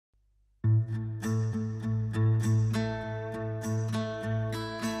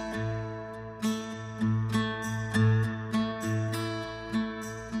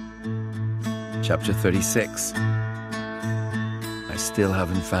Chapter 36. I still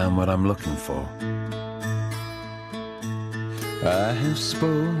haven't found what I'm looking for. I have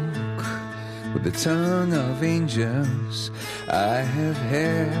spoke with the tongue of angels. I have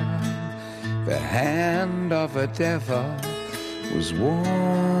held the hand of a devil. Was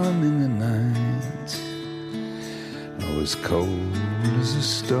warm in the night. I was cold as a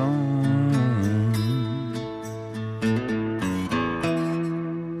stone.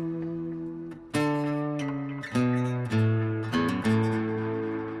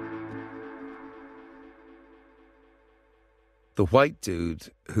 The white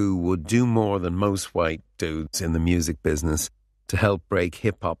dude who would do more than most white dudes in the music business to help break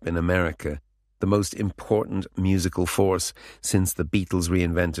hip-hop in America, the most important musical force since the Beatles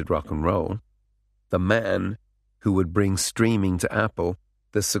reinvented rock and roll, the man who would bring streaming to Apple,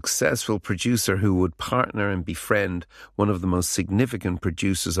 the successful producer who would partner and befriend one of the most significant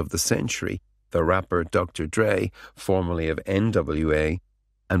producers of the century, the rapper Dr. Dre, formerly of NWA,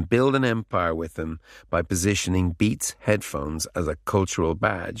 and build an empire with him by positioning Beats headphones as a cultural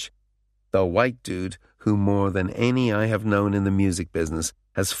badge. The white dude who more than any I have known in the music business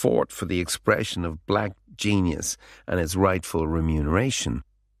has fought for the expression of black genius and its rightful remuneration.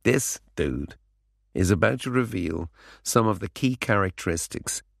 This dude is about to reveal some of the key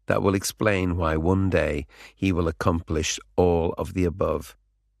characteristics that will explain why one day he will accomplish all of the above.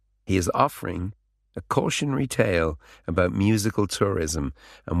 He is offering a cautionary tale about musical tourism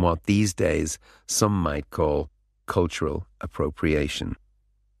and what these days some might call cultural appropriation.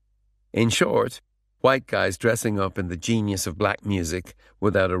 In short, white guys dressing up in the genius of black music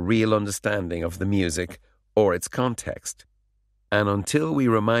without a real understanding of the music or its context. And until we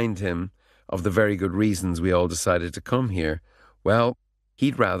remind him of the very good reasons we all decided to come here, well,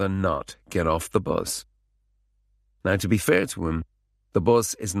 he'd rather not get off the bus. Now, to be fair to him, the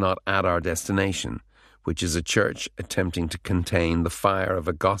bus is not at our destination, which is a church attempting to contain the fire of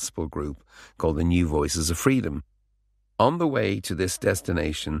a gospel group called the New Voices of Freedom. On the way to this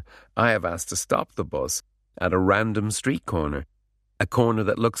destination, I have asked to stop the bus at a random street corner, a corner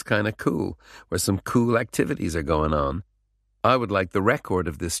that looks kind of cool, where some cool activities are going on. I would like the record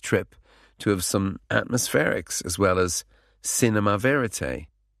of this trip to have some atmospherics as well as cinema verite.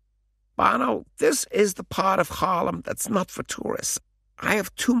 Bono, this is the part of Harlem that's not for tourists. I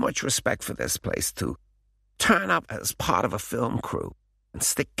have too much respect for this place to turn up as part of a film crew and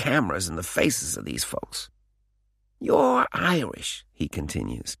stick cameras in the faces of these folks. You're Irish, he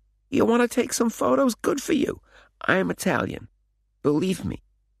continues. You want to take some photos? Good for you. I'm Italian. Believe me,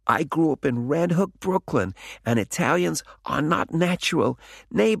 I grew up in Red Hook, Brooklyn, and Italians are not natural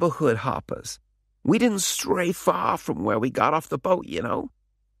neighborhood hoppers. We didn't stray far from where we got off the boat, you know.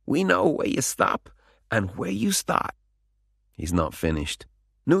 We know where you stop and where you start. He's not finished.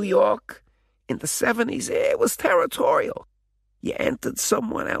 New York, in the 70s, it was territorial. You entered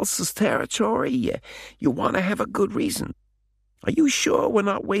someone else's territory. You want to have a good reason. Are you sure we're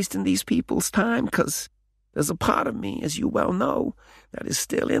not wasting these people's time? Because there's a part of me, as you well know, that is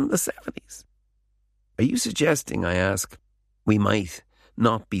still in the 70s. Are you suggesting, I ask, we might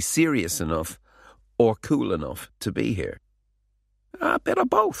not be serious enough or cool enough to be here? A bit of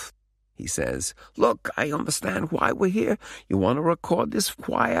both, he says. Look, I understand why we're here. You want to record this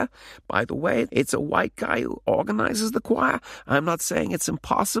choir? By the way, it's a white guy who organizes the choir. I'm not saying it's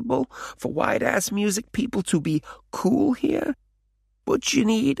impossible for white-ass music people to be cool here, but you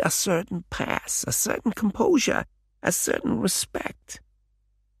need a certain pass, a certain composure, a certain respect.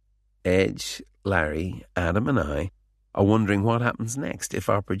 Edge, Larry, Adam and I are wondering what happens next if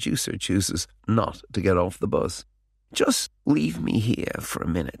our producer chooses not to get off the bus. Just leave me here for a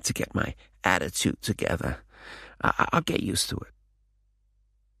minute to get my attitude together. I'll get used to it.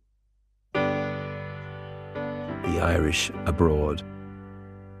 The Irish abroad.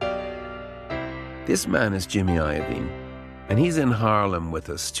 This man is Jimmy Iovine, and he's in Harlem with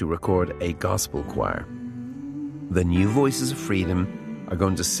us to record a gospel choir. The New Voices of Freedom are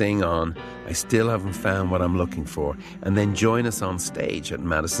going to sing on I Still Haven't Found What I'm Looking For, and then join us on stage at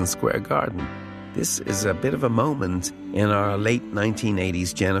Madison Square Garden. This is a bit of a moment in our late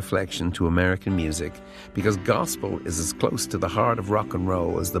 1980s genuflection to American music because gospel is as close to the heart of rock and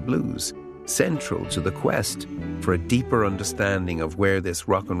roll as the blues, central to the quest for a deeper understanding of where this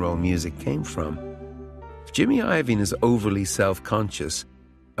rock and roll music came from. If Jimmy Iovine is overly self-conscious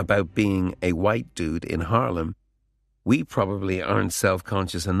about being a white dude in Harlem, we probably aren't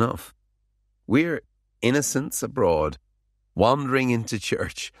self-conscious enough. We're innocents abroad, wandering into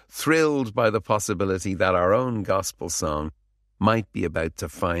church, thrilled by the possibility that our own gospel song might be about to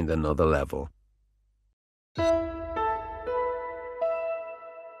find another level.